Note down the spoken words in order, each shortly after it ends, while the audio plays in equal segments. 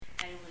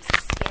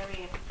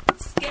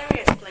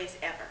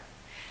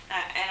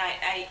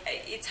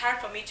it's hard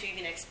for me to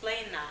even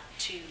explain that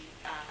to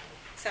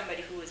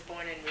somebody who was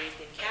born and raised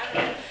in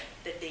Canada,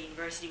 that the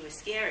university was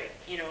scary,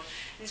 you know.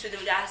 And so they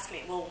would ask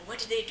me, well, what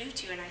did they do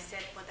to you? And I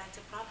said, well, that's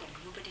a problem.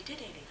 Nobody did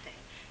anything.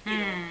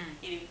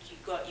 You know,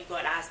 you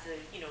got asked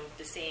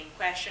the same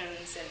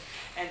questions,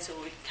 and so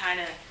it kind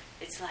of,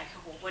 it's like,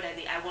 well, what are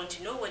they? I want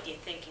to know what you're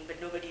thinking,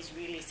 but nobody's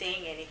really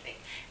saying anything.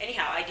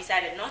 Anyhow, I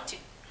decided not to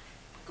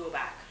go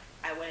back.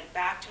 I went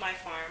back to my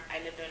farm.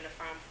 I lived on the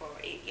farm for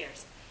 8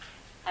 years.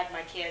 Had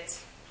my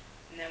kids,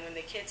 and then when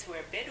the kids were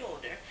a bit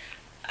older,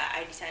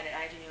 I decided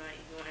I didn't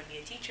even want to be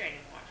a teacher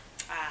anymore.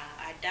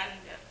 I'd done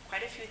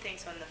quite a few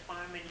things on the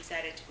farm and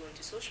decided to go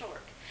into social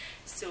work.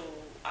 So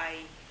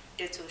I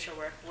did social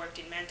work, worked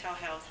in mental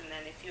health, and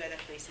then a few other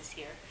places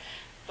here.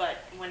 But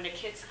when the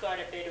kids got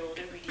a bit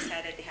older, we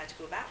decided they had to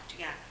go back to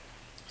Ghana.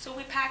 So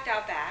we packed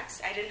our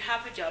bags. I didn't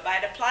have a job. I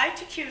had applied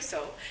to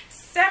CUSO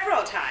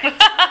several times.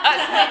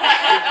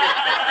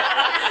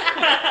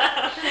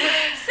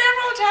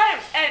 Several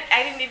times. And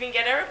I didn't even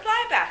get a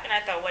reply back. And I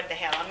thought, what the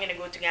hell, I'm going to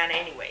go to Ghana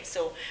anyway.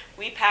 So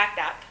we packed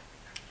up,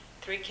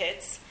 3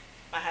 kids,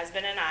 my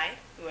husband and I,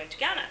 we went to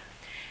Ghana.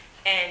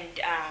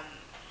 And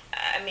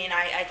I mean,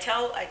 I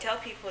tell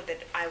people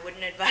that I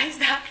wouldn't advise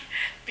that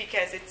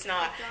because it's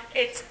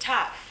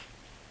tough.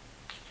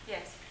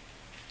 Yes.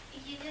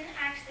 You didn't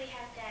actually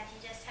have Dad.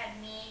 You just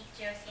had me,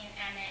 Josie, and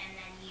Anna, and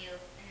then you,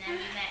 and then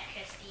we met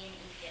Christy in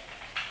Egypt.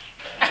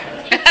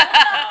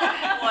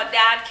 Well,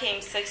 Dad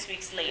came 6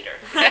 weeks later.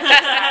 I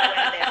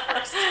went there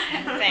first.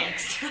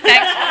 Thanks.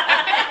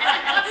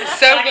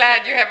 So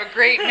glad you have a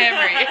great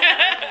memory.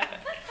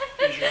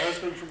 Is your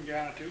husband from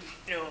Ghana too?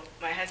 No,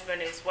 my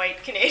husband is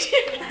white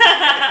Canadian.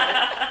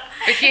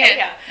 Again.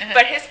 Yeah.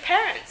 But his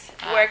parents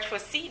worked for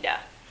CEDA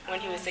when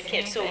he was a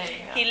kid. So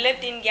he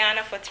lived in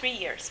Ghana for 3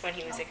 years when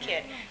he was a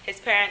kid. His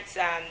parents,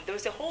 there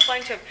was a whole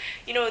bunch of,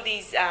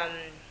 these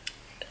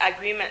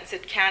agreements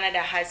that Canada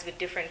has with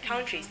different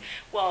countries.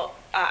 Well,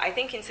 I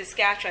think in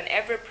Saskatchewan,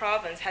 every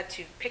province had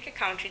to pick a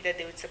country that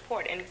they would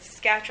support, and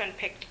Saskatchewan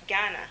picked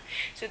Ghana.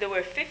 So there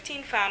were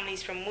 15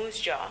 families from Moose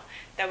Jaw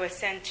that were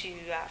sent to,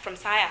 from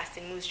SIAS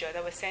in Moose Jaw,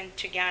 that were sent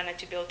to Ghana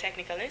to build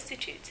technical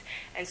institutes.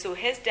 And so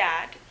his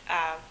dad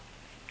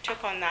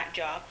took on that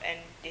job,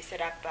 and they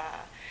set up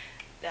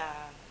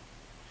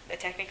the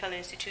technical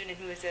institute, and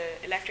he was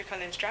an electrical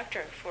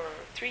instructor for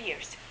 3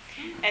 years.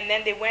 And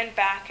then they went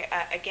back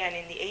again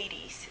in the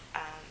 80s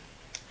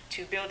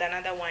to build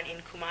another one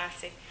in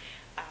Kumasi,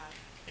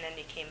 and then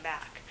they came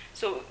back.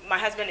 So my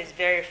husband is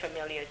very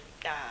familiar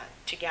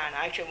to Ghana.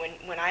 Actually,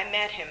 when I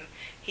met him,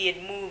 he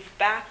had moved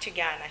back to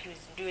Ghana. He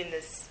was doing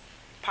this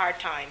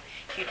part-time.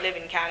 He'd live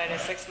in Canada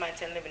 6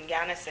 months and live in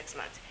Ghana 6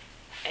 months.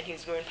 And he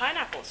was growing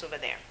pineapples over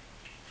there.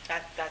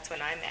 That's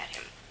when I met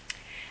him.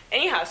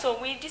 Anyhow, so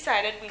we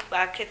decided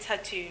our kids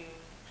had to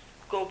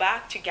go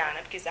back to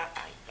Ghana because I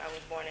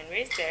was born and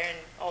raised there, and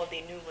all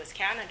they knew was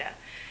Canada.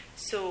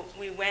 So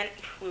we went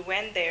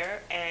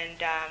there, and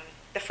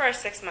the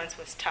first 6 months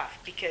was tough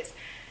because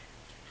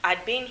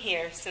I'd been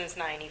here since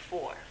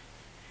 '94.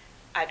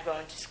 I'd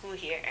gone to school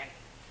here, and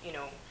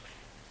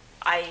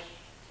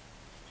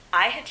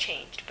I had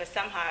changed, but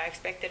somehow I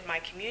expected my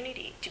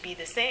community to be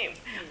the same.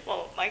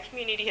 Well, my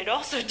community had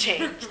also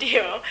changed,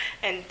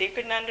 and they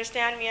couldn't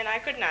understand me, and I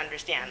couldn't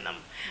understand them.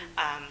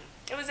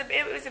 It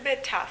was a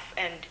bit tough,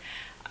 and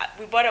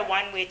we bought a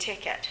one-way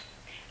ticket.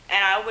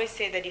 And I always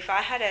say that if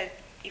I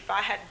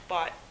had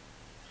bought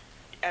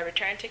a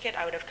return ticket,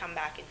 I would have come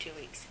back in 2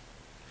 weeks.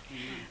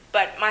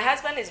 But my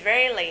husband is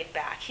very laid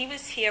back. He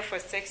was here for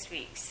 6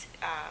 weeks,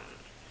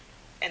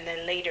 and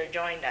then later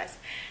joined us.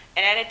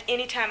 And at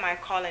any time I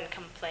call and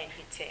complain,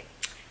 he'd say,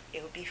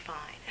 "It'll be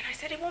fine." And I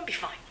said, "It won't be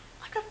fine.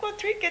 Like, I've got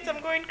 3 kids,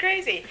 I'm going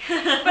crazy."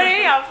 But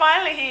anyhow,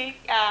 finally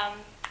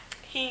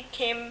he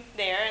came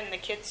there, and the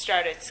kids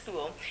started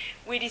school.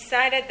 We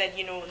decided that,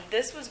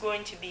 this was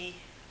going to be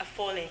a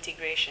full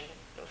integration.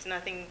 There was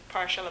nothing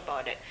partial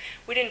about it.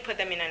 We didn't put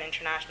them in an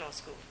international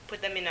school,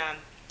 put them in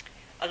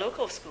a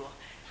local school.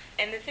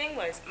 And the thing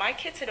was, my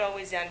kids had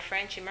always done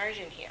French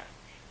immersion here.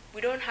 We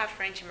don't have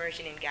French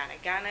immersion in Ghana.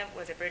 Ghana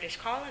was a British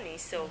colony,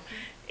 so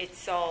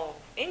it's all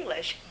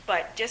English.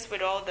 But just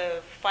with all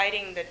the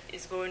fighting that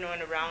is going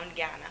on around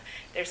Ghana,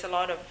 there's a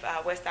lot of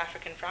West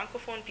African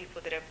Francophone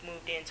people that have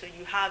moved in. So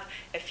you have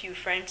a few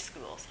French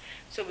schools.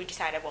 So we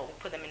decided, well, we'll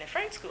put them in a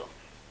French school.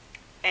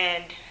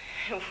 And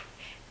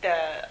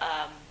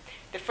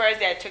the first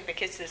day I took the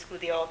kids to the school,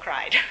 they all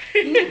cried.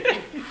 They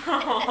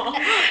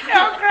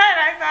all cried.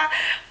 I thought,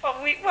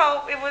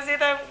 well, it was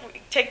either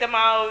take them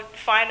out,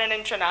 find an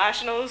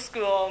international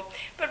school.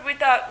 But we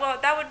thought, well,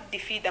 that would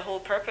defeat the whole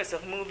purpose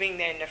of moving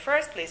there in the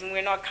first place, and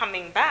we're not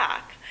coming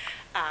back.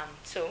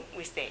 So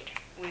we stayed.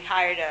 We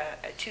hired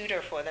a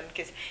tutor for them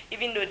because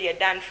even though they had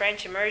done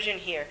French immersion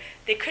here,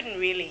 they couldn't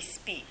really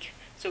speak.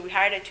 So we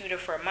hired a tutor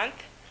for a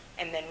month,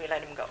 and then we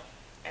let them go.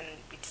 And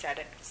we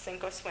decided,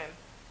 sink or swim.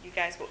 You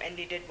guys go, and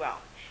they did well.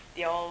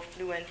 They're all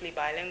fluently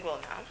bilingual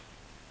now.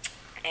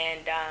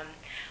 And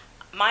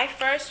my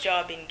first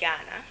job in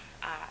Ghana,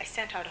 I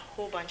sent out a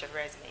whole bunch of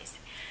resumes.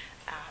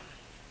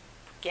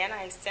 Again,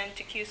 I sent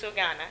to QSO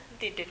Ghana.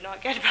 They did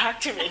not get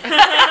back to me. The third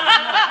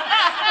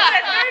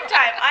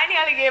time, I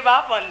nearly gave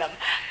up on them.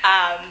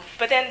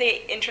 But then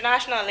the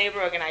International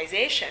Labour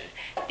Organization,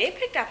 they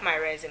picked up my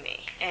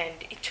resume,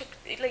 and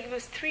it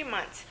was 3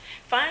 months.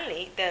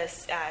 Finally, the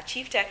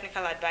chief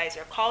technical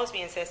advisor calls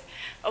me and says,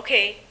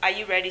 okay, are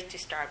you ready to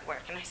start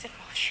work? And I said,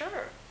 well,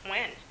 sure.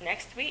 When?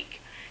 Next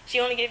week. She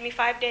only gave me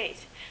 5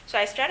 days. So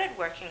I started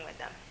working with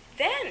them.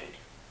 Then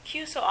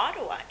QSO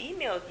Ottawa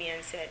emailed me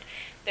and said,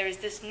 there is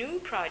this new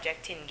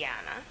project in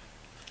Ghana,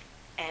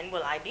 and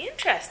will I be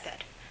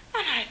interested?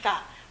 And I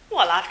thought,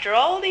 well, after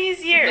all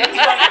these years, they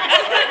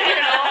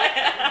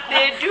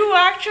do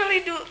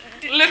actually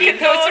Look at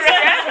those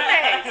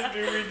resumes.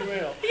 Do read the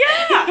mail.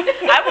 Yeah,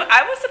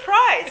 I was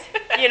surprised,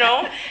 And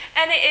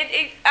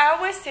I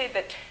always say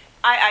that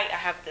I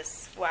have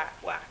this whack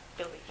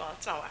belief. Well,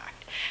 it's not whack.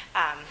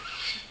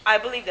 I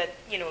believe that,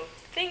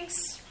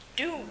 things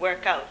do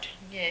work out.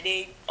 Yes.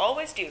 They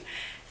always do.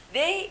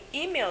 They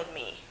emailed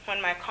me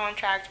when my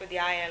contract with the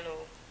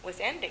ILO was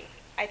ending.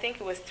 I think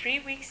it was 3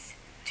 weeks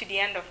to the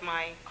end of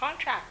my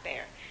contract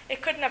there.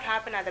 It couldn't have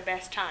happened at the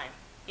best time,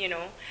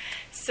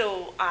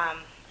 So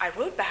I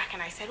wrote back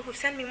and I said, oh,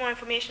 send me more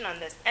information on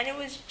this. And it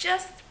was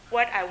just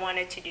what I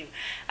wanted to do.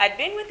 I'd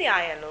been with the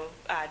ILO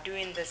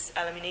doing this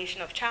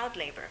elimination of child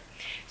labor.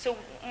 So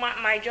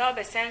my job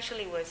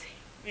essentially was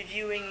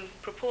reviewing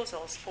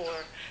proposals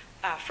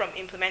from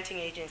implementing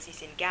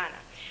agencies in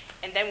Ghana.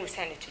 And then we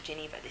send it to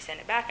Geneva. They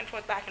send it back and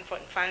forth, and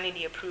finally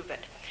they approve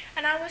it.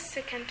 And I was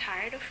sick and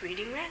tired of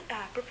reading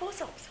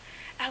proposals.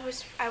 I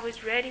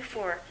was ready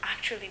for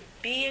actually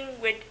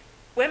being with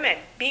women,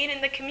 being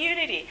in the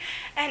community.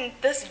 And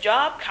this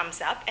job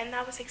comes up, and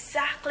that was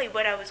exactly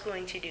what I was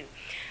going to do.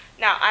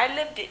 Now,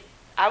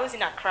 I was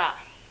in Accra.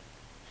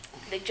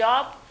 The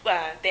job,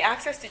 the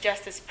Access to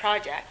Justice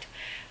project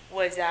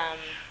was,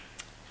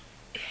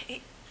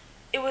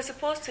 it was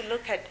supposed to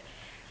look at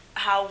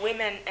how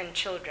women and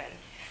children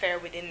fare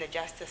within the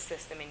justice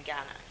system in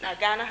Ghana. Now,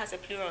 Ghana has a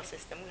plural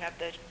system. We have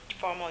the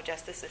formal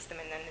justice system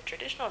and then the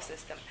traditional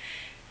system.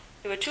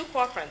 There were 2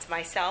 corporants,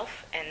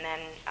 myself and then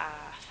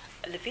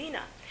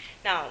Levina.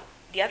 Now,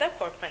 the other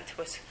corporant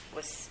was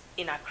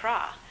in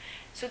Accra.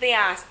 So they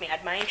asked me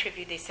at my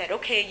interview, they said,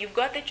 okay, you've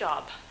got the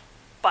job,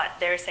 but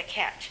there's a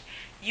catch.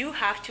 You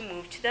have to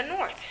move to the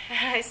north.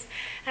 And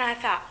I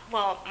thought,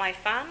 well, my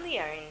family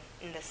are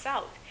in the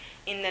south.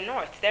 In the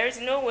north, there's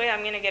no way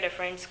I'm going to get a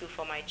French school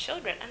for my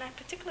children, and I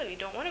particularly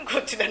don't want to go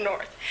to the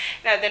north.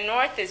 Now, the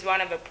north is one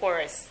of the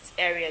poorest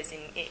areas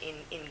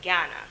in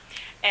Ghana,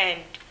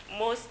 and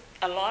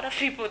a lot of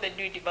people that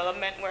do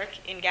development work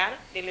in Ghana,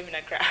 they live in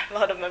Accra. A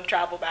lot of them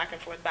travel back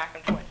and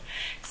forth.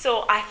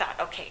 So I thought,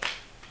 okay,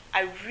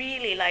 I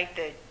really like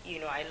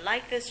I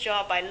like this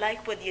job. I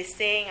like what you're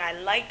saying. I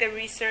like the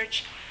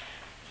research.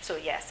 So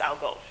yes, I'll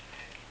go.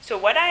 So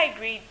what I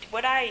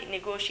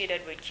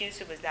negotiated with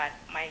QSO was that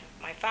my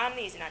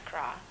family is in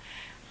Accra.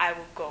 I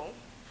will go,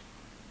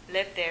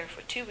 live there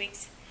for 2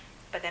 weeks,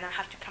 but then I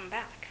have to come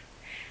back.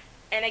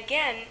 And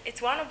again,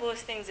 it's one of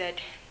those things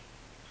that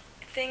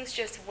things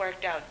just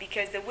worked out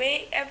because the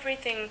way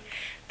everything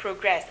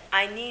progressed,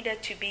 I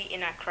needed to be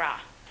in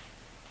Accra,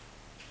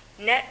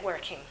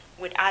 networking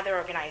with other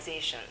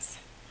organizations.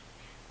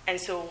 And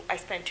so I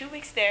spent 2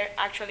 weeks there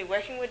actually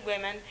working with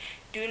women,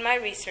 doing my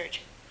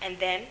research, and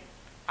then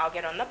I'll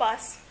get on the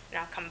bus and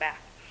I'll come back.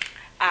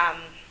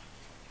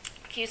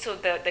 So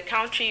the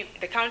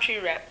country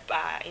rep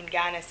in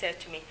Ghana said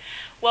to me,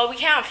 well, we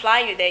can't fly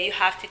you there, you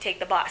have to take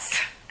the bus.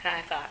 And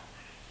I thought,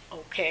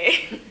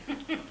 okay.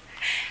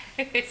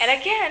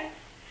 And again,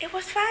 it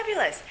was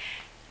fabulous.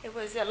 It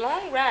was a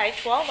long ride,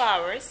 12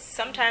 hours.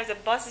 Sometimes the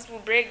buses will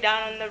break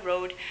down on the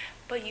road,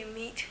 but you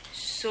meet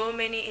so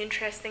many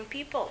interesting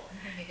people.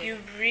 You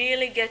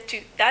really get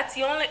to, that's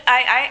the only,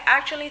 I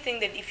actually think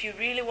that if you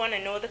really want to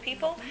know the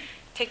people,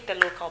 take the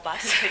local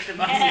bus. Take the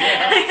bus.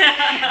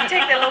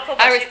 Take the local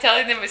bus. I was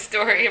telling them a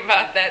story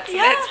about that, so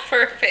that's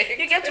perfect.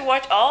 You get to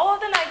watch all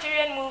the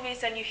Nigerian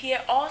movies and you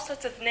hear all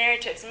sorts of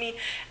narratives. I mean,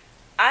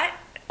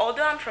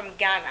 although I'm from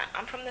Ghana,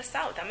 I'm from the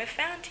south, I'm a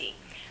Fanti.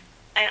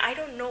 And I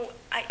don't know,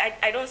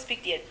 I don't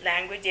speak their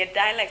language. Their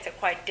dialects are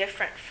quite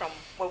different from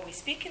what we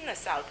speak in the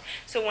south.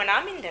 So when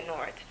I'm in the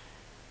north,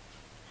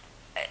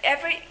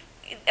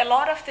 a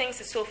lot of things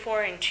are so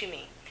foreign to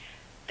me.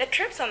 The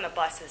trips on the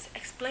buses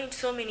explained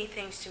so many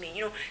things to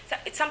me.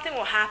 Something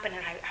will happen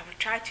and I would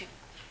try to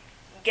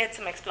get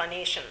some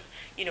explanation,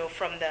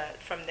 from the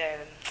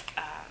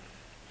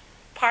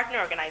partner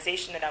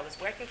organization that I was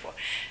working for.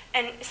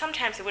 And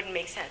sometimes it wouldn't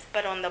make sense.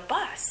 But on the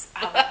bus,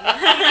 I would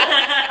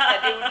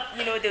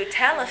that they would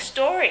tell a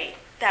story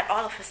that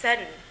all of a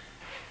sudden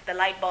the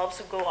light bulbs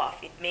would go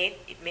off. It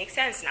makes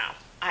sense now.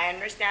 I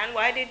understand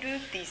why they do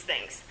these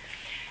things.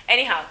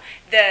 Anyhow,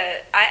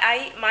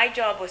 my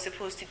job was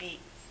supposed to be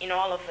in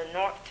all of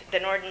the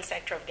northern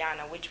sector of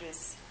Ghana, which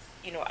was,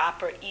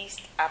 upper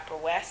east, upper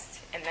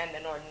west, and then the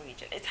northern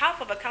region. It's half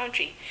of a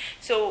country.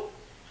 So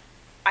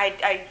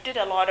I did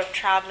a lot of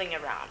traveling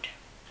around.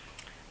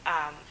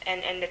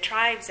 And the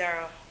tribes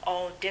are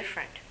all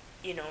different,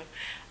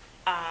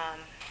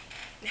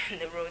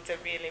 and the roads are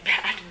really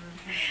bad.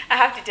 I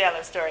have to tell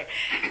a story.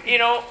 You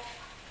know,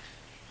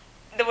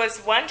 there was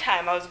one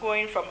time I was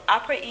going from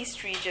Upper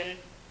East Region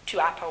to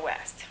Upper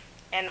West.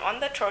 And on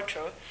the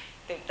Trotro,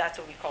 that's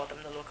what we call them,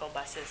 the local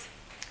buses,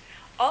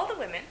 all the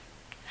women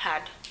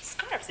had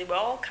scarves. They were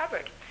all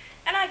covered.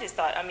 And I just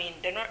thought, I mean,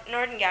 the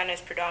Northern Ghana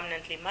is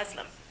predominantly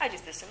Muslim. I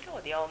just assumed, oh,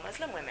 they're all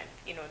Muslim women.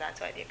 You know, that's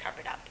why they're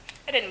covered up.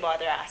 I didn't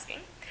bother asking.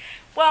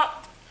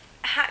 Well,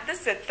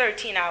 this is a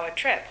 13-hour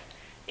trip,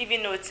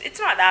 even though it's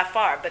not that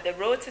far, but the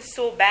roads are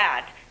so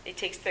bad, it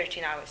takes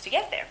 13 hours to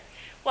get there.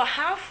 Well,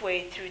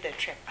 halfway through the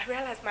trip, I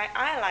realized my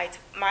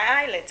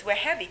eyelids were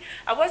heavy.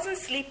 I wasn't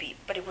sleepy,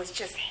 but it was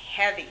just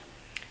heavy.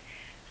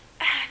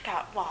 And I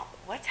thought, wow,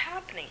 what's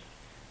happening?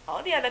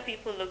 All the other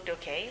people looked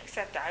okay,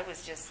 except I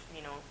was just,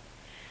 you know,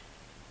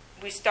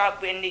 we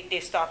stopped when they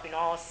stopped in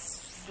all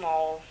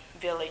small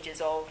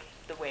villages all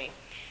the way.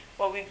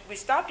 Well, we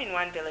stopped in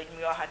one village and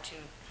we all had to,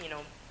 you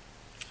know,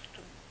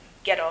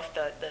 get off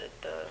the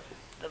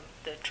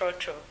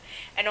Trotro.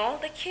 And all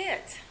the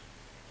kids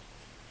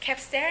kept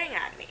staring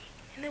at me.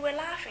 And they were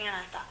laughing, and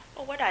I thought,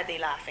 oh, what are they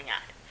laughing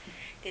at?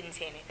 Didn't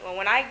say anything. Well,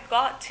 when I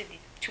got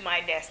to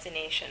my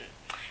destination,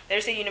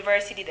 there's a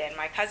university there, and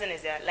my cousin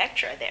is a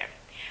lecturer there.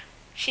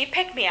 She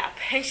picked me up,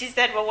 and she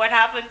said, well, what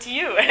happened to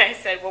you? And I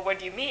said, well, what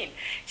do you mean?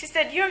 She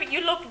said,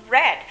 you look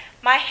red.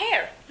 My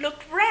hair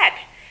looked red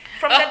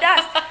from the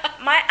dust.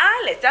 My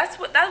eyelids,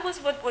 that was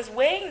what was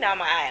weighing down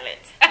my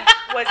eyelids.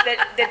 Was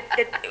that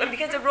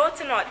because the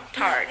roads are not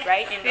tarred,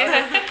 right?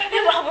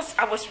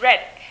 I was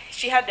red.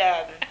 She had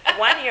a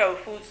 1-year-old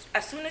who,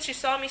 as soon as she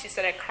saw me, she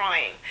started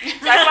crying. So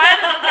I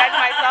finally looked at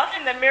myself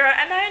in the mirror,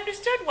 and I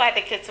understood why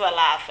the kids were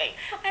laughing.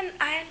 And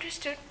I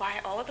understood why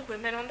all the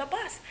women on the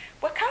bus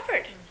were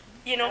covered.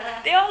 You know,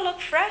 they all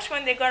looked fresh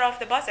when they got off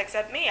the bus,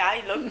 except me.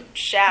 I looked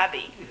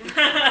shabby.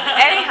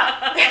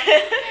 Anyhow.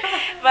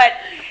 But,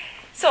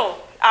 so,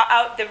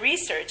 the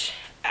research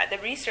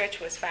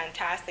was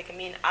fantastic. I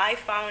mean, I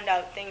found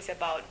out things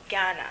about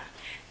Ghana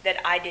that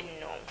I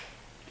didn't know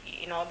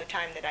in all the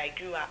time that I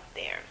grew up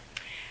there.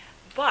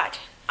 But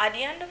at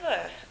the end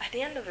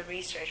of the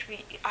research,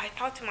 I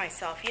thought to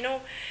myself, you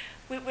know,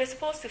 we're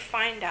supposed to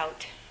find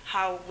out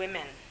how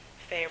women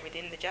fare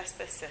within the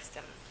justice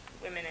system,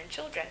 women and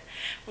children.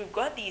 We've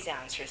got these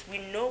answers. We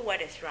know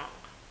what is wrong.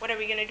 What are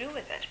we going to do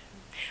with it?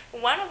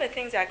 One of the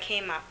things that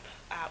came up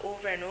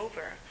over and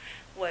over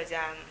was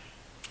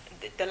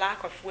the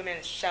lack of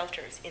women's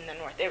shelters in the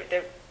north.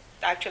 They're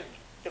actually,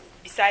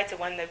 besides the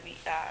one that we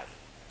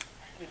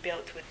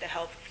built with the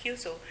help of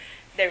CUSO,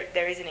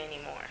 there isn't any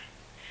more.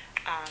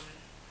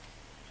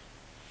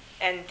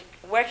 And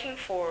working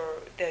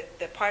for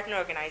the partner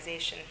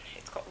organization,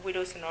 it's called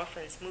Widows and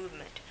Orphans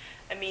Movement.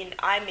 I mean,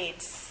 I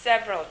made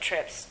several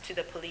trips to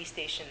the police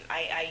station.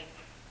 I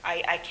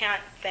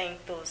can't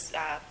thank those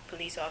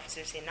police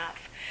officers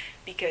enough,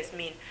 because, I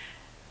mean,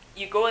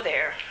 you go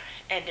there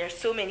and there's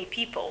so many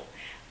people,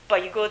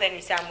 but you go there and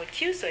you say, I'm with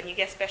CUSO, and you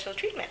get special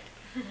treatment.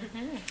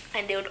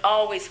 And they would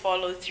always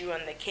follow through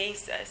on the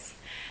cases.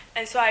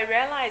 And so I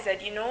realized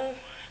that, you know,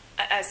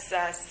 as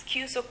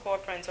CUSO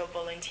corporants or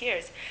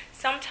volunteers,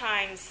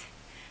 sometimes,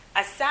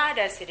 as sad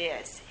as it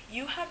is,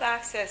 you have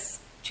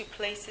access to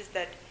places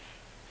that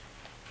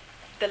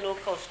the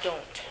locals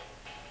don't.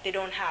 They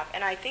don't have.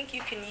 And I think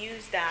you can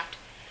use that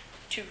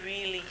to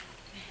really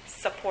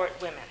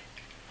support women,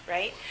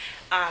 right?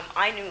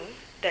 I knew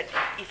that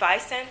if I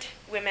sent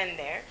women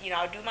there, you know,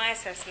 I'll do my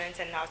assessments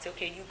and I'll say,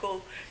 okay, you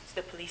go to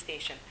the police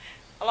station.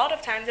 A lot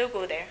of times they'll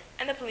go there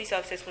and the police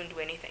officers won't do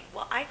anything.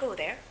 Well, I go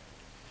there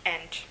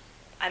and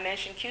I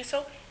mention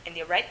CUSO and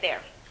they're right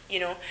there, you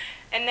know.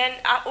 And then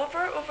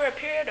over a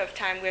period of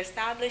time, we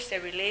established a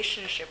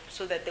relationship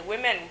so that the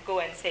women would go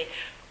and say,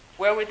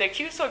 where was the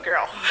CUSO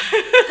girl?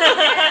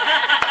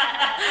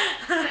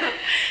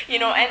 You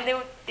know,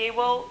 and they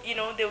will, you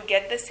know, they'll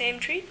get the same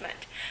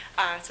treatment.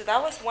 So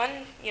that was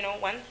one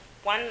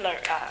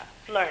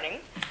learning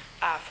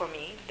for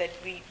me,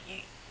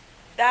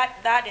 that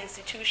that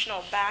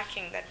institutional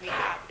backing that we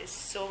have is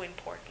so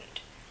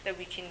important, that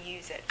we can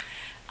use it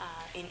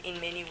in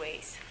many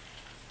ways.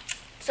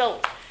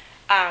 So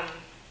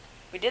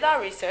we did our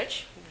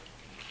research.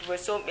 There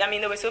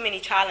were so many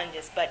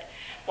challenges, but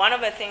one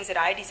of the things that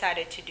I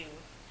decided to do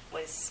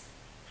was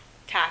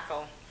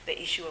tackle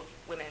the issue of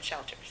women's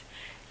shelters,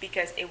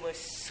 because it was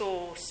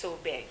so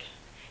big.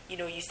 You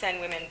know, you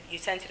send them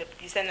to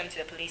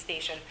the police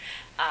station.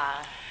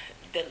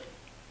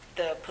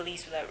 The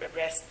police will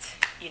arrest,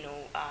 you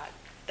know,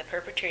 the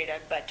perpetrator,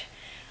 but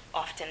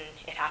often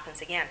it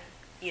happens again.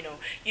 You know,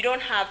 you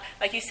don't have,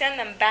 like, you send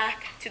them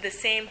back to the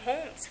same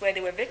homes where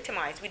they were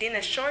victimized within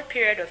a short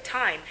period of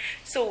time.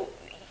 So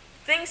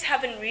things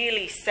haven't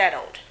really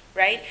settled,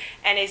 right?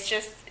 And it's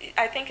just,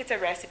 I think it's a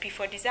recipe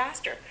for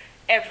disaster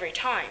every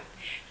time.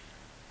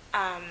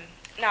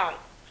 Now,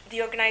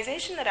 the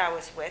organization that I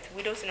was with,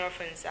 Widows and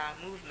Orphans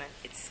Movement,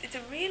 it's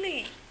a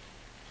really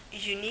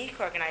unique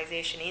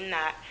organization in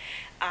that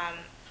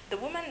the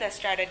woman that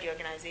started the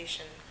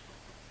organization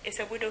is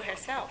a widow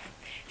herself.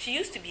 She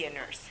used to be a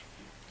nurse.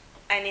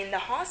 And in the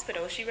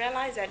hospital, she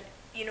realized that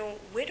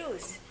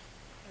widows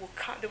will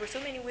come. There were so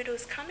many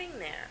widows coming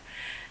there,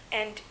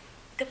 and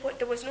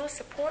there was no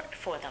support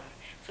for them.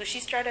 So she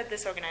started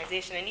this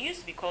organization, and it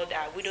used to be called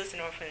Widows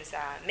and Orphans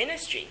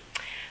Ministry.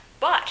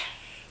 But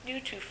due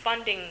to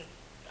funding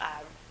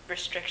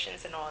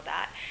restrictions and all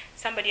that,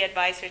 somebody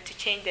advised her to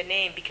change the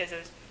name because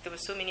there were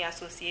so many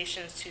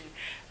associations to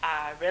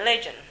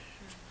religion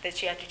that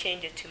she had to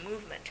change it to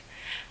movement.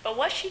 But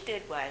what she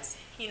did was,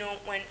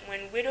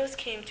 when widows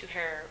came to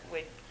her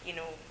with,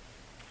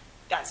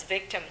 as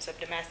victims of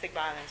domestic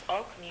violence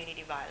or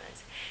community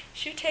violence,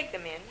 she'd take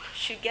them in,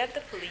 she'd get the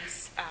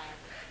police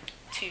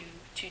to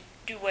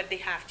do what they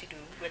have to do,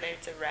 whether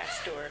it's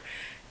arrest or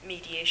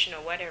mediation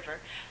or whatever.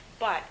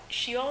 But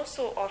she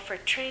also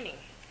offered training.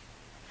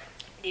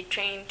 They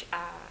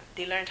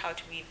learned how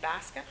to weave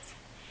baskets.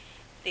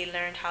 They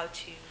learned how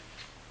to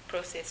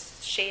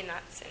process shea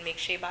nuts and make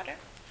shea butter.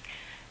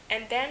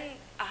 And then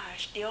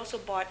they also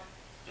bought,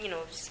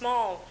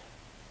 small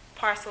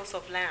parcels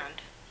of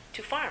land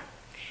to farm.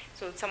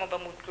 So some of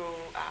them would grow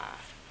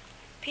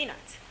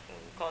peanuts.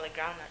 We call it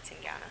groundnuts in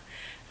Ghana.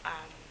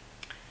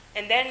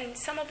 And then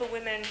some of the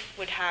women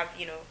would have,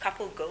 a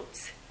couple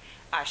goats.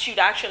 She'd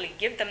actually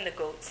give them the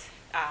goats.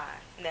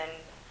 And then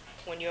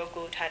when your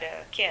goat had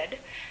a kid,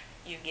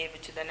 you gave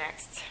it to the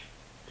next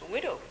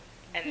widow.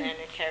 And then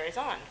it carries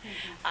on.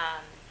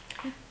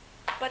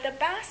 But the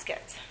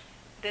baskets,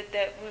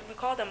 we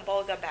call them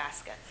bulga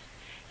baskets,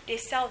 they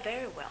sell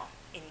very well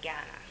in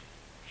Ghana.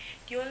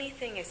 The only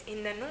thing is,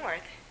 in the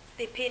north,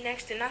 they pay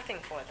next to nothing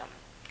for them.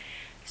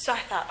 So I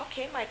thought,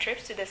 okay, my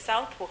trips to the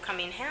south will come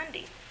in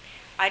handy.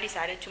 I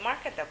decided to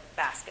market the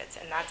baskets,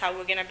 and that's how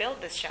we're going to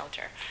build this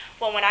shelter.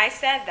 Well, when I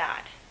said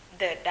that,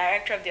 the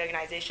director of the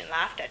organization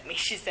laughed at me.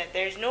 She said,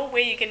 there's no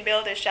way you can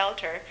build a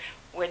shelter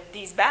with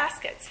these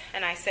baskets.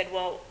 And I said,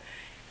 well,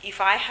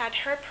 if I had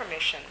her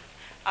permission,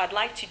 I'd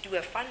like to do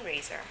a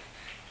fundraiser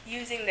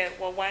using the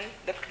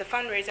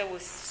fundraiser will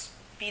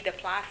be the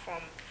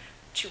platform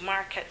to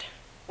market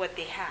what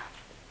they have,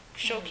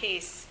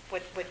 showcase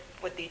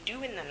what they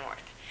do in the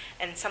north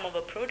and some of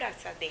the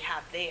products that they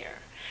have there.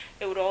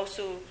 It would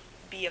also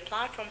be a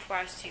platform for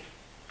us to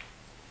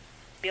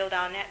build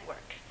our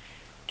network,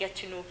 get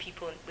to know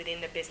people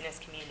within the business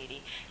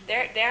community.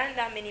 There aren't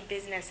that many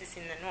businesses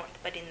in the north,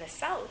 but in the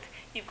south,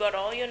 you've got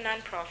all your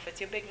nonprofits,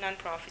 your big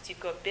nonprofits, you've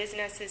got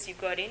businesses,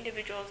 you've got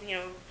individuals,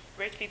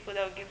 rich people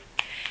that will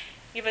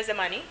give us the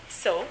money.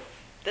 So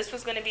this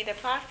was going to be the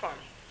platform.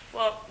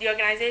 Well, the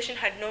organization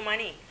had no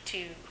money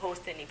to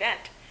host an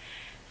event.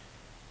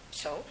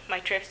 So my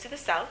trips to the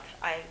south,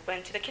 I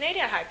went to the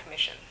Canadian High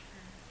Commission.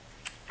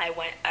 I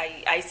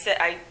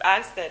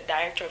asked the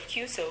director of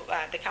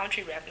CUSO, the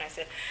country rep, and I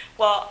said,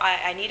 well,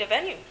 I need a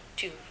venue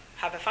to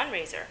have a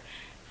fundraiser,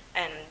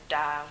 and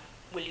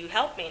will you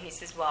help me? And he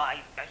says, well,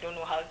 I don't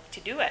know how to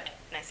do it.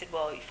 And I said,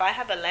 well, if I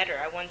have a letter,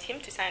 I want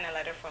him to sign a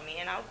letter for me,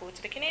 and I'll go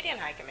to the Canadian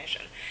High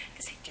Commission,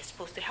 because he's just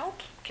supposed to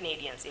help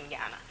Canadians in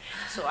Ghana.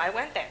 So I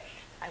went there.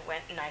 I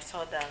went and I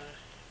saw the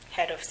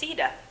head of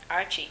CEDA,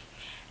 Archie,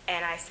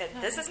 and I said,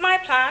 this is my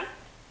plan.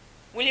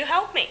 Will you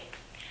help me?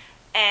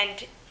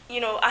 And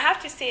I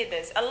have to say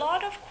this, a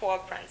lot of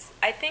corporates,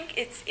 I think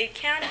it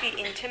can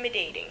be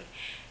intimidating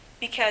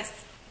because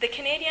the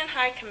Canadian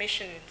High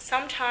Commission,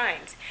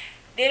 sometimes,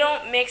 they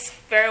don't mix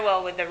very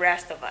well with the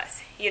rest of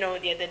us.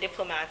 The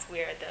diplomats,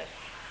 we're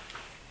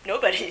the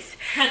nobodies.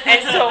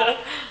 And so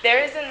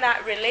there isn't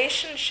that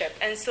relationship.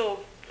 And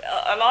so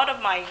a lot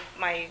of my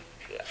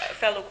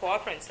fellow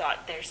corporates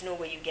thought, there's no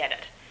way you get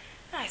it.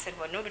 And I said,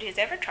 well, nobody has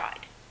ever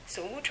tried,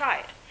 so we'll try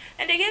it.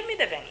 And they gave me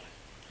the venue,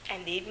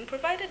 and they even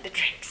provided the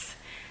drinks.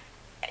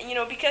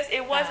 Because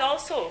it was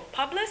also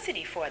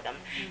publicity for them.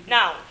 Mm-hmm.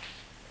 Now,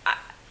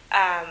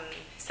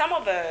 some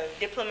of the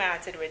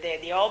diplomats that were there,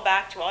 they all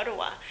back to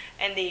Ottawa,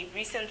 and they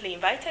recently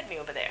invited me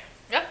over there.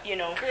 Yep.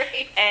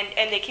 Great.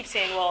 And they keep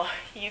saying, well,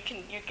 you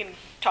can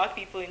talk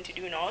people into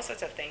doing all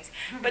sorts of things.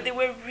 Mm-hmm. But they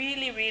were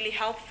really, really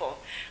helpful.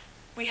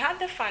 We had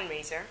the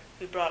fundraiser.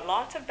 We brought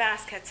lots of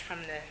baskets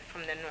from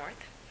the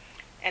north,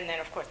 and then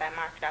of course I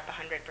marked up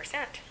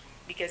 100%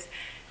 because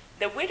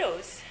the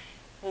widows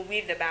will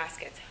weave the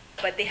baskets,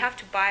 but they have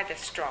to buy the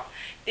straw.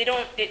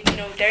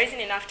 There isn't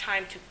enough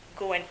time to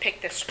go and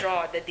pick the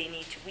straw that they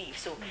need to weave.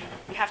 So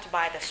we have to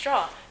buy the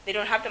straw. They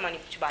don't have the money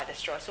to buy the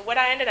straw. So what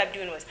I ended up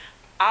doing was,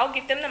 I'll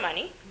give them the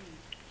money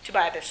to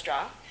buy the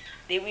straw.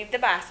 They weave the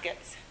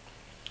baskets.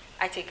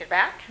 I take it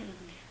back.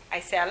 I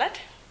sell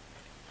it.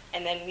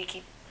 And then we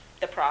keep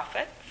the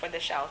profit for the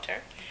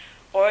shelter.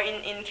 Or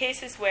in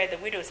cases where the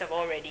widows have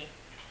already,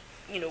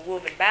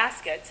 woven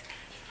baskets,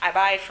 I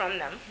buy it from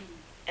them.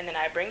 And then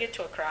I bring it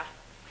to Accra,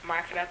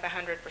 mark it up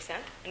 100%,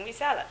 and we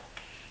sell it.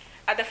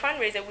 At the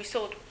fundraiser, we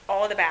sold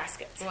all the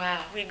baskets.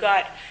 Wow. We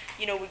got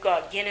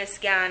Guinness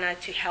Ghana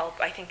to help.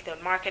 I think the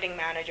marketing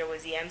manager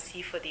was the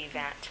MC for the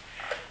event.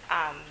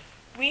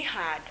 We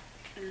had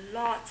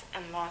lots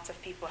and lots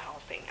of people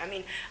helping. I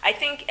mean, I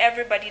think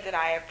everybody that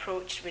I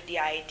approached with the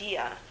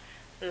idea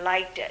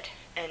liked it,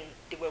 and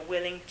they were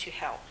willing to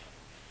help.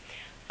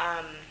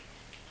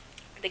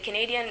 the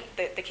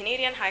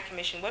Canadian High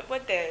Commission,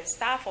 what the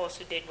staff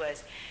also did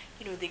was,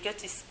 they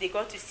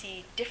got to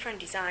see different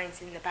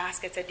designs in the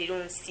baskets that they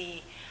don't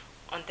see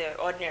on the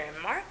ordinary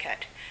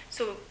market.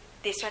 So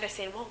they started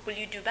saying, well, will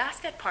you do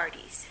basket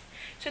parties?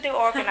 So they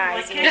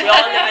organized, and they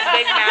all live in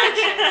big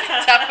mansions.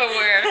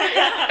 Tupperware.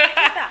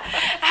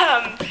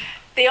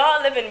 They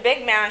all live in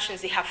big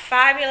mansions. They have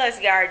fabulous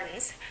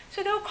gardens.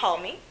 So they'll call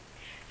me,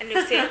 and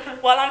they'll say,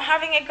 well, I'm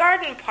having a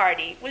garden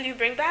party. Will you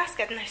bring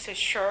basket? And I said,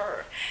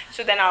 sure.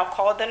 So then I'll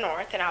call the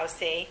North, and I'll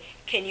say,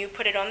 can you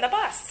put it on the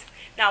bus?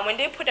 Now, when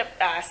they put a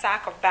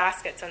sack of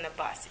baskets on the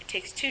bus, it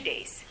takes 2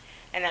 days.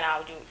 And then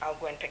I'll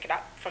go and pick it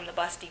up from the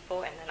bus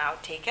depot, and then I'll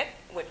take it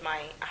with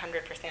my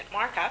 100%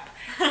 markup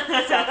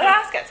and sell the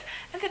baskets.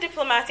 And the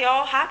diplomats are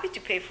all happy to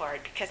pay for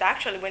it, because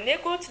actually when they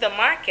go to the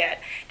market,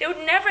 they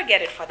would never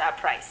get it for that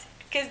price,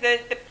 because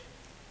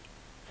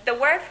the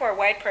word for a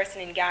white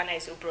person in Ghana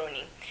is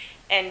obroni.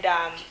 And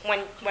when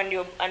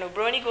an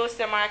obroni goes to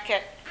the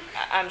market,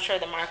 I'm sure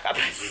the markup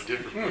is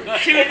huge.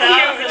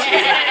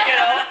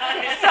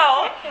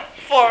 So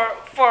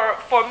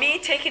for me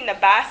taking the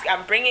basket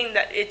and bringing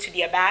it to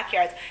their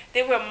backyards,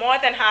 they were more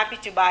than happy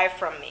to buy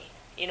from me.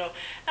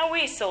 And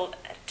we sold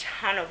a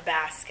ton of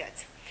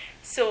baskets.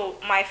 So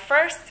my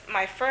first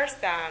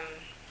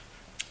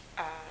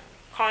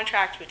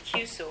contract with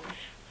CUSO,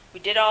 we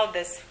did all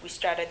this. We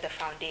started the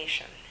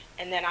foundation,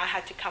 and then I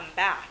had to come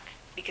back,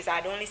 because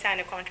I'd only signed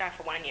a contract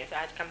for 1 year, so I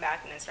had to come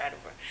back and then start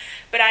over.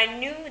 But I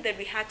knew that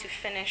we had to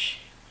finish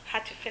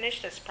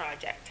this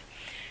project.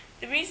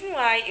 The reason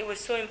why it was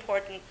so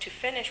important to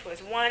finish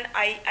was, one,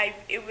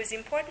 it was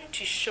important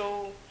to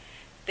show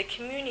the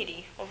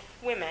community of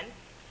women,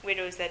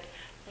 widows, that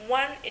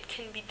one, it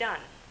can be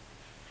done.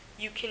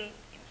 You can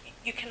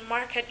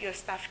market your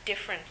stuff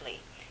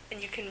differently,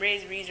 and you can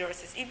raise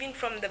resources, even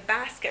from the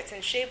baskets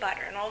and shea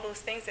butter and all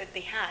those things that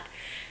they had.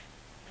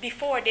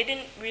 Before, they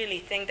didn't really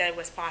think that it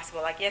was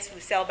possible. Like, yes,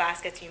 we sell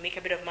baskets, you make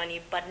a bit of money,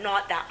 but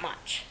not that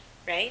much,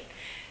 right?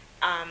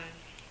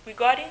 We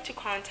got into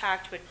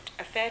contact with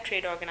a fair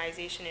trade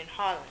organization in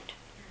Holland.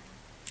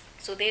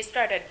 So they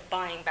started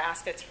buying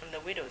baskets from the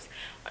widows,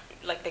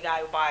 like the guy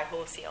who buys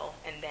wholesale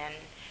and then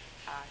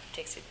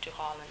takes it to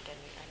Holland and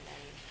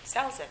then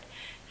sells it.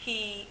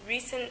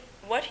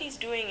 What he's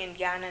doing in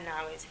Ghana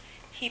now is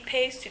he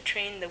pays to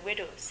train the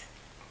widows.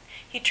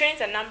 He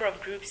trains a number of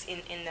groups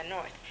in the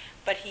north,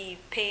 but he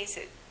pays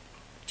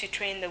to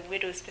train the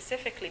widows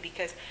specifically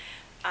because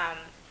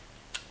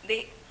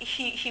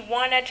he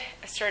wanted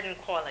a certain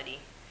quality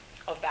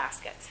of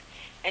baskets.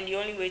 And the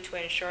only way to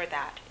ensure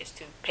that is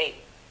to pay,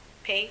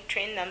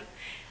 train them.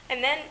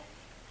 And then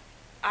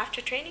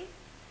after training,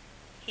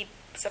 he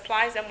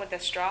supplies them with the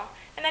straw,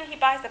 and then he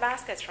buys the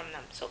baskets from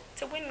them. So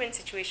it's a win-win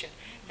situation.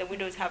 The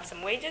widows have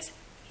some wages,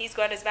 he's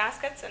got his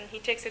baskets, and he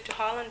takes it to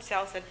Holland,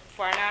 sells it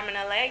for an arm and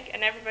a leg,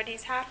 and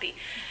everybody's happy.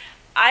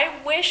 I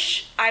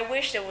wish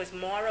there was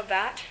more of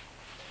that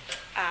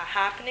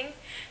happening,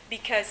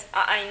 because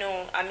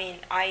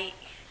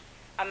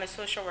I'm a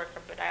social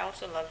worker, but I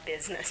also love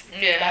business.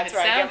 Yeah, that's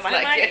where I get my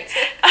money.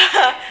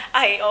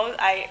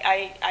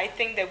 I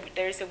think that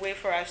there's a way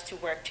for us to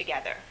work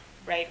together,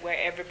 right, where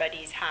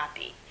everybody's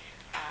happy.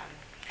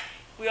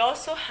 We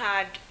also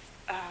had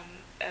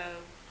a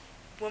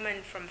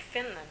woman from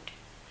Finland.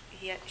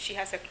 She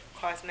has a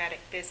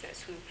cosmetic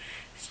business who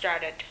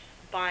started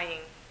buying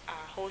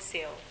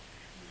wholesale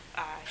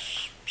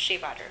shea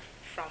butter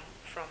from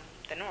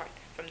the north,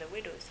 from the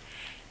widows.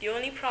 The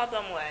only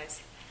problem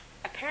was,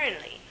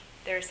 apparently,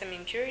 there are some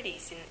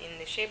impurities in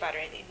the shea butter,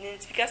 and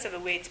it's because of the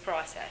way it's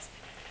processed.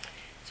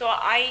 So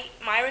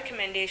my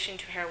recommendation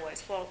to her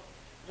was, well,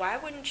 why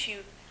wouldn't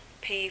you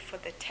pay for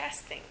the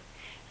testing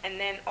and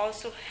then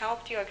also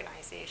help the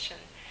organization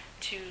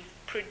to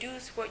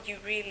produce what you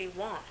really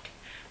want?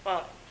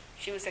 Well,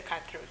 she was a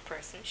cutthroat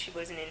person. She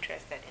wasn't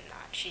interested in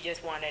that. She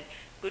just wanted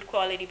good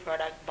quality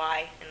product,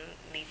 buy, and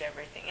leave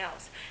everything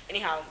else.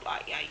 Anyhow,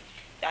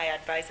 I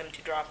advise them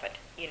to drop it,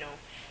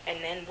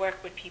 and then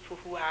work with people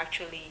who are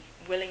actually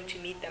willing to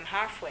meet them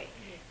halfway,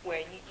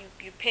 where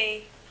you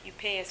pay.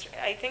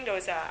 I think there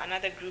was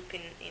another group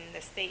in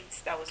the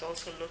States that was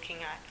also looking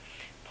at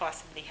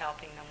possibly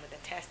helping them with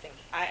the testing.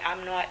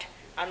 I'm not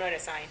a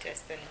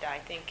scientist, and I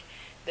think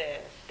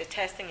the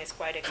testing is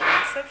quite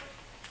expensive.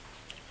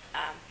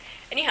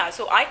 Anyhow,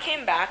 so I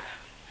came back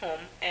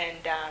home,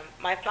 and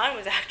my plan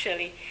was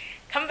actually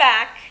come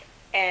back,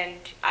 and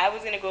I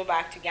was going to go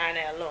back to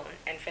Ghana alone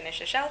and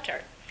finish a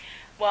shelter.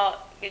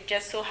 Well, it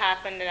just so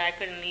happened that I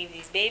couldn't leave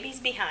these babies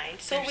behind,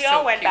 so we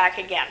all went back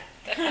again.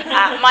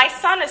 My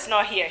son is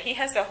not here. He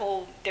has a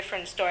whole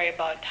different story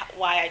about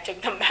why I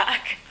took them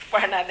back for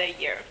another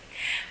year.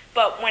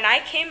 But when I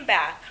came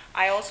back,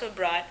 I also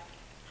brought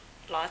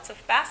lots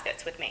of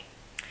baskets with me.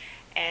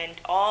 And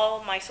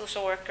all my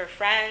social worker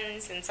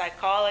friends and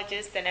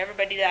psychologists and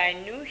everybody that I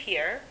knew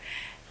here,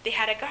 they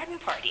had a garden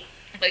party.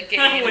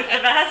 Again. With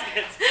the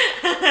baskets.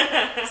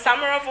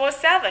 Summer of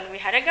 2007, we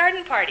had a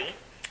garden party.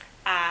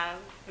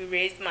 We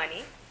raised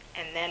money,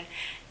 and then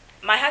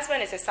my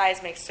husband is a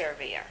seismic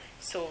surveyor.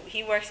 So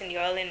he works in the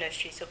oil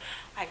industry. So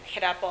I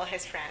hit up all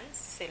his friends,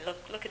 say,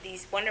 look at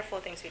these wonderful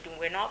things we're doing.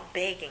 We're not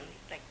begging.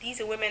 Like, these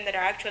are women that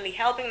are actually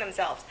helping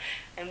themselves.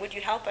 And would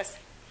you help us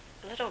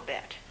a little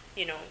bit,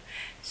 you know?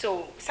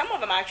 So some of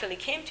them actually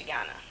came to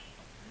Ghana.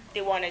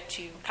 They wanted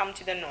to come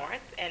to the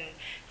north, and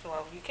so,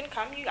 well, you can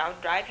come.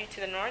 I'll drive you to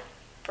the north.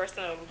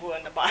 Personally, we'll go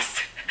on the bus.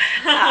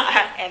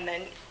 And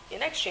then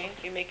in exchange,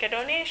 you make a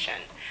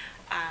donation.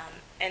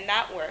 And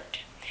that worked.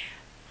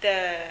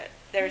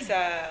 There's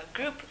a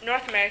group,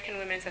 North American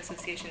Women's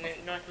Association,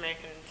 the North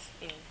Americans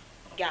in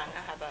Ghana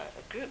have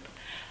a group,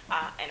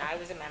 and I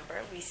was a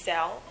member. We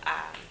sell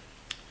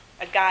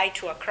a guide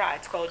to Accra.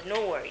 It's called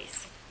No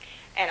Worries.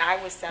 And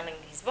I was selling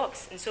these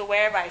books. And so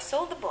wherever I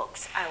sold the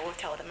books, I will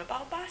tell them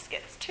about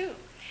baskets too.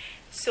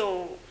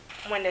 So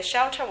when the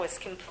shelter was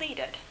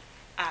completed,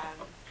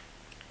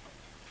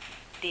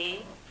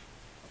 they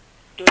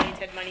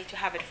donated money to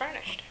have it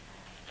furnished.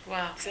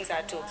 Wow. Since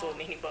I sold so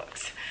many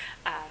books.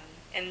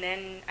 And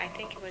then I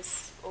think it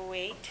was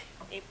 2008,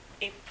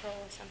 April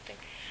or something,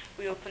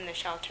 we opened the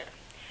shelter.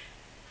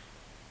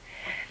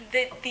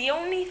 The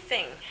only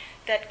thing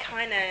that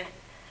kind of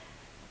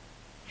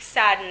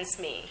saddens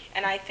me,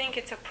 and I think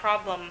it's a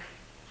problem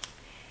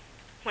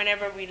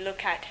whenever we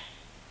look at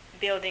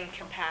building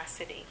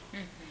capacity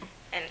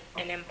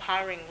and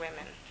empowering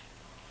women.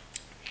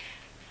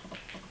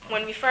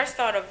 When we first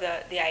thought of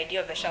the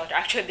idea of the shelter,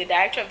 actually the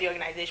director of the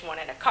organization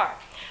wanted a car.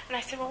 And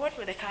I said, well, what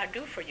would the car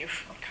do for you?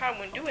 The car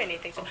wouldn't do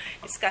anything. So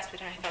I discussed with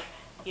her, I thought,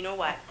 you know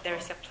what, there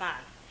is a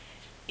plan.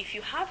 If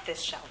you have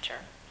this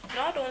shelter,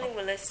 not only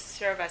will it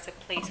serve as a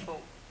place for,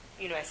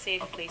 a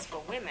safe place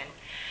for women,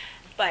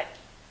 but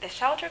the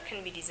shelter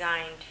can be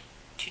designed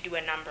to do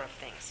a number of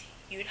things.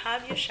 You'd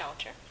have your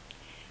shelter,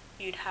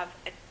 you'd have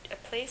a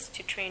place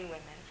to train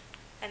women,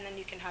 and then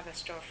you can have a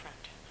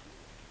storefront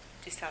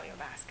to sell your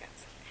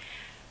baskets.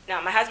 Now,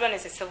 my husband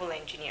is a civil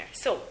engineer,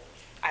 so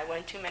I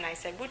went to him and I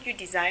said, would you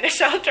design a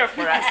shelter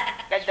for us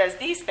that does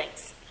these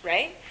things,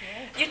 right?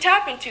 Yeah. You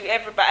tap into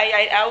everybody.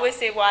 I always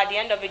say, well, at the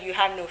end of it, you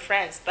have no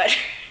friends, but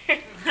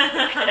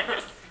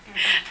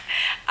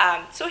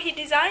so he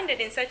designed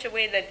it in such a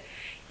way that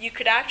you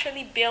could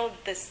actually build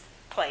this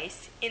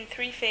place in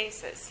 3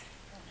 phases.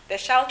 The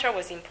shelter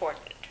was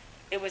important.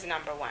 It was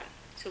number 1,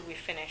 so we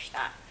finished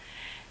that.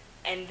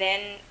 And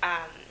then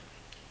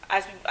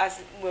as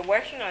we're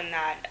working on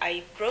that,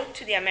 I wrote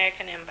to the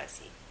American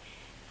Embassy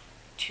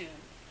to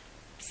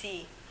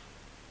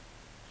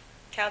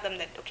tell them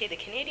that, okay, the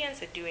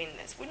Canadians are doing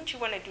this. Wouldn't you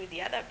want to do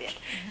the other bit?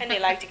 And they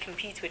like to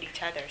compete with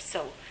each other.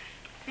 So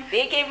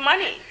they gave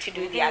money to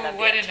do the other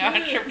what bit. What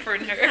an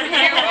entrepreneur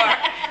you are.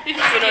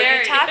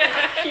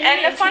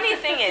 And the funny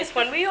thing is,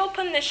 when we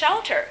opened the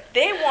shelter,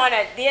 they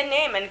wanted their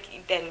name and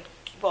then,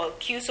 well,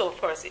 CUSO, of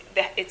course,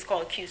 it's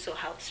called CUSO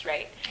House,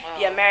 right? Wow.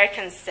 The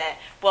Americans said,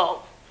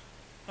 well,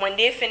 when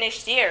they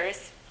finished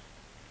theirs,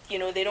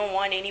 they don't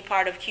want any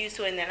part of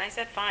CUSO. And then I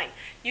said, fine,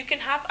 you can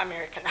have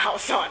American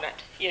House on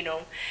it,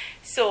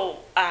 So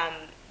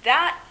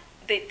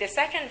the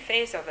second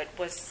phase of it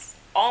was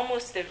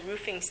almost the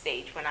roofing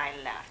stage when I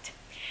left.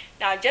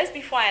 Now, just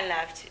before I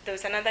left, there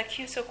was another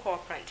CUSO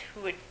corporate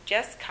who had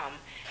just come,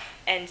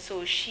 and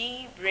so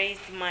she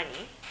raised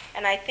money.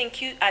 And I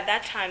think at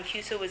that time,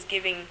 CUSO was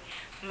giving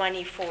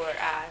money for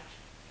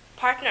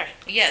partner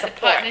support. The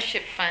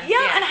partnership fund.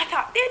 Yeah, and I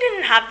thought, they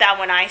didn't have that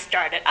when I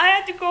started. I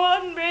had to go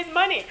out and raise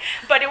money.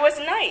 But it was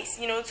nice,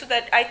 so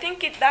that I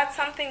think that's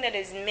something that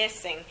is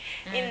missing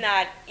in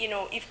that,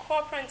 if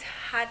corporates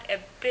had a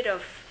bit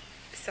of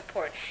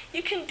support,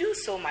 you can do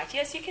so much.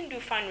 Yes, you can do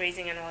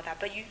fundraising and all that,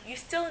 but you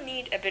still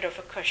need a bit of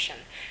a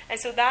cushion.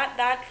 And so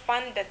that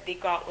fund that they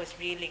got was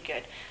really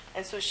good.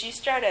 And so she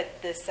started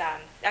this,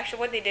 actually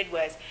what they did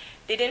was,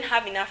 they didn't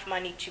have enough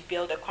money to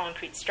build a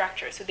concrete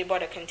structure, so they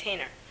bought a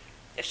container.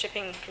 A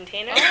shipping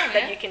container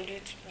that you can do.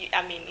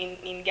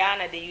 In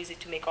Ghana, they use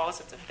it to make all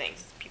sorts of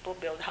things. People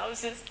build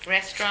houses,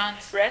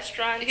 restaurants,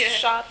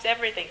 shops,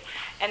 everything.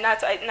 And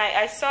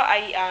I saw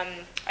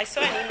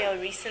an email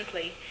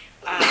recently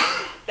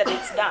that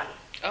it's done.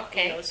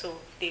 Okay. So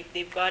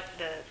they've got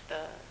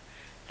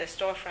the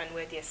storefront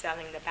where they're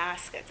selling the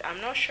baskets.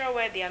 I'm not sure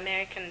where the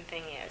American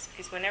thing is,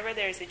 because whenever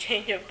there is a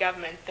change of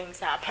government,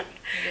 things happen.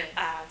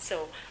 Yes.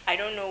 So I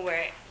don't know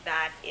where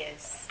that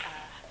is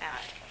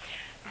at.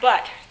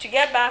 But to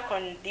get back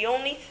on, the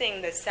only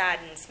thing that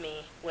saddens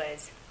me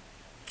was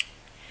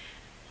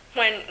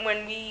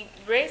when we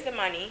raised the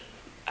money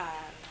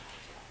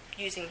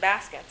using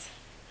baskets,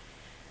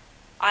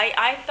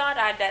 I thought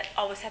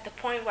I was at the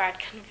point where I'd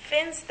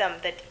convinced them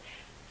that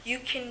you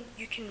can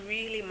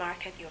really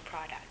market your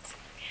products.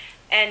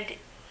 And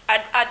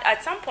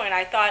at some point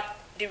I thought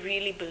they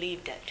really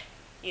believed it,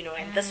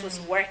 and this was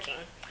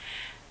working.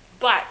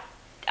 But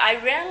I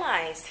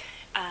realized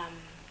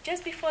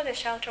just before the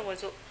shelter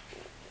was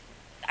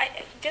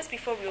just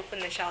before we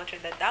opened the shelter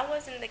that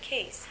wasn't the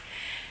case.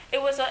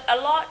 It was a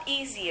lot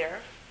easier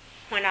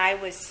when I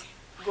was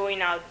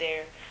going out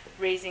there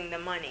raising the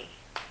money,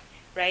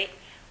 right?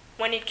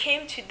 When it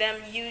came to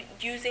them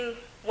using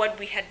what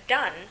we had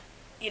done,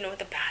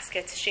 the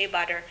baskets, shea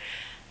butter,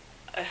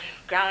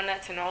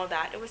 groundnuts and all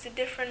that, it was a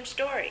different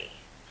story.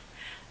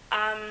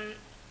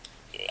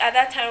 At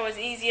that time, it was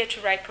easier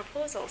to write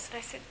proposals. And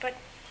I said, but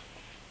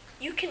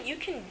you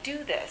can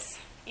do this,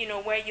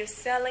 where you're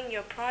selling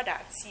your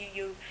products,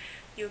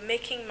 you're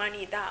making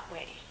money that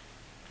way.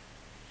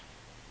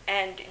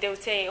 And they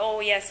would say, oh,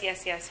 yes,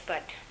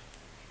 but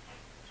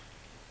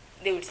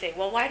they would say,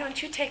 well, why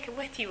don't you take it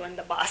with you on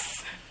the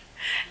bus?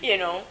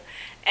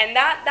 And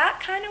that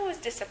kind of was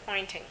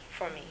disappointing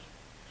for me.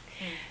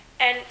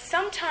 And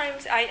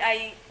sometimes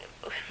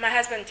my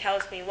husband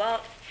tells me,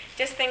 well,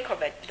 just think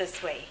of it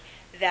this way,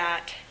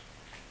 that,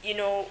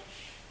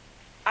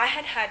 I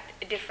had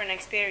a different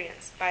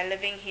experience by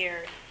living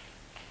here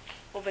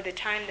over the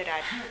time that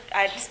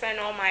I'd spent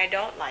all my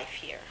adult life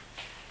here,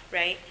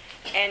 right?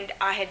 And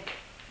I had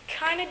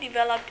kind of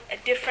developed a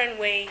different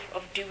way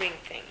of doing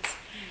things.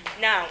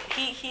 Now,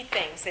 he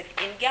thinks that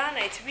in Ghana,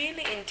 it's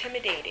really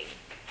intimidating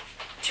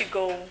to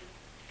go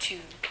to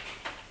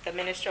the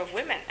Minister of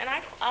Women. And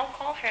I'll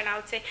call her and I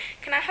would say,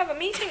 can I have a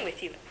meeting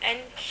with you? And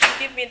she'll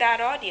give me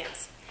that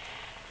audience.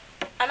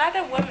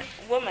 Another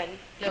woman,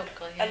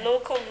 Local, a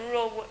local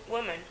rural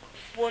woman,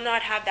 will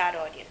not have that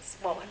audience.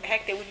 Well,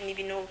 heck, they wouldn't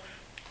even know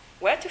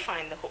where to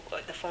find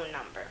the phone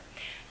number.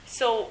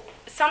 So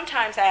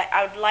sometimes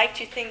I would like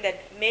to think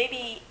that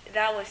maybe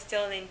that was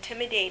still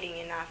intimidating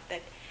enough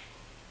that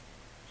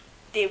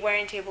they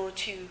weren't able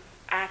to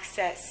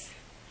access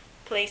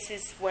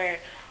places where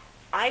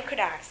I could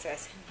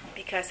access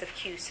because of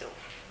QSO.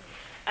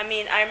 I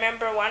mean, I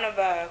remember one of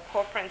the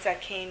corporants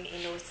that came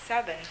in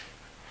 2007,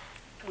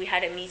 we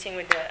had a meeting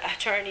with the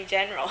Attorney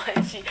General,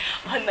 and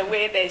on the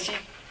way there, she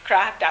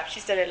cracked up. She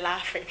started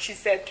laughing. She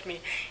said to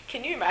me,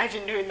 can you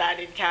imagine doing that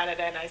in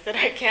Canada? And I said,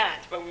 I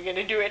can't, but we're going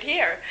to do it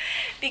here.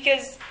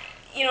 Because,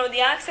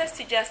 the Access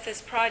to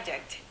Justice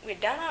Project,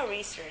 we've done our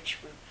research,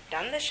 we've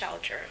done the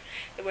shelter,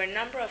 there were a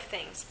number of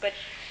things, but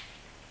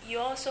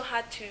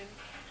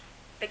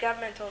the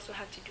government also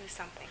had to do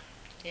something.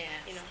 Yes.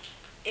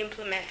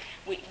 Implement.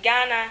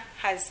 Ghana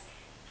has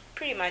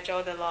pretty much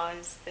all the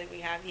laws that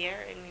we have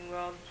here.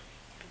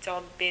 It's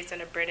all based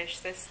on a British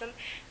system.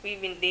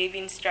 They've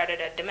even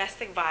started a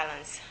domestic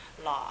violence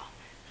law.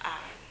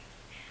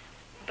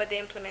 But the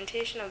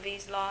implementation of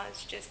these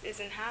laws just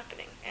isn't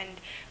happening. And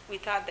we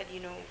thought that, we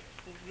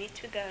meet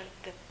with the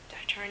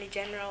Attorney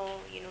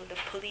General, the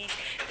police.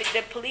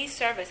 The police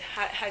service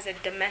has a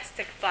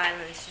domestic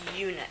violence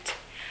unit.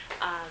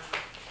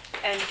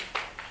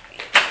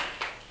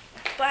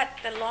 But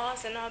the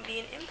laws are not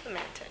being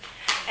implemented.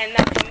 And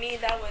for me,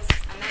 that was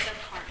another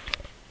part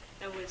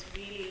that was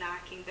really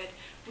lacking, that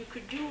we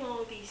could do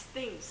all these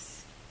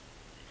things,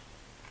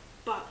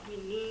 but we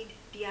need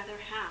the other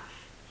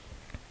half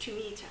to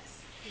meet us.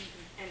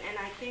 And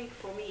I think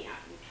for me,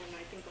 when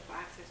I think of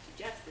access to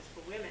justice for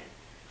women,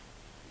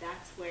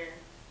 that's where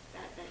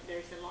that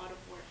there's a lot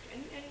of work. And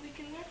we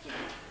can work with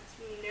it.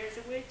 I mean, there's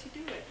a way to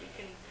do it. We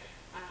can,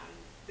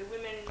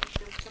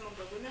 some of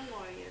the women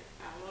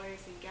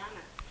lawyers in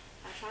Ghana,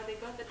 that's how they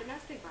got the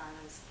domestic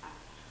violence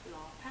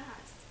law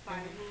passed, by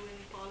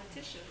ruling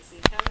politicians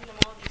and telling them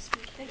all these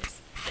sweet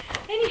things.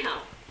 Anyhow,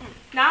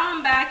 now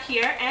I'm back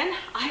here and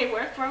I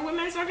work for a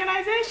women's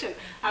organization.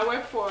 I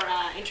work for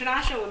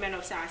International Women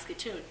of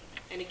Saskatoon.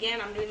 And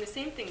again, I'm doing the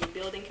same thing,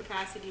 building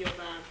capacity of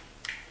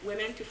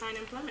women to find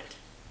employment.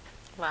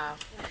 Wow.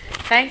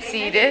 Thanks,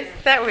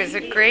 Edith. That was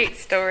a great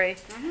story.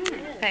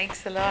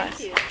 Thanks a lot.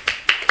 Thank you.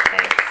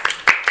 Thanks.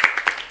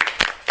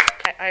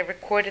 I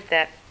recorded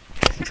that.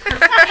 She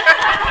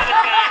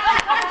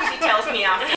tells me after.